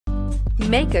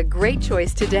Make a great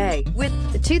choice today with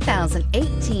the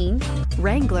 2018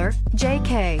 Wrangler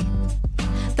JK.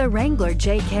 The Wrangler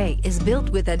JK is built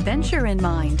with adventure in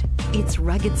mind. Its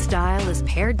rugged style is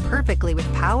paired perfectly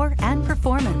with power and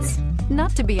performance.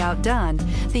 Not to be outdone,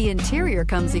 the interior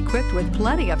comes equipped with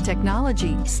plenty of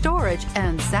technology, storage,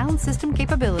 and sound system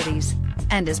capabilities,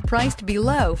 and is priced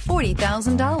below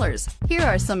 $40,000. Here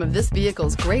are some of this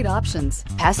vehicle's great options: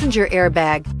 passenger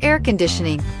airbag, air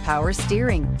conditioning, power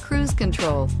steering, cruise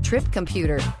control, trip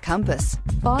computer, compass,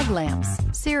 fog lamps,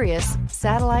 Sirius,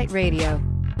 satellite radio,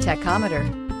 tachometer,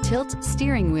 tilt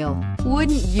steering wheel.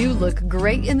 Wouldn't you look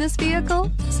great in this vehicle?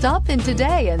 Stop in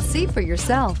today and see for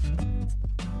yourself.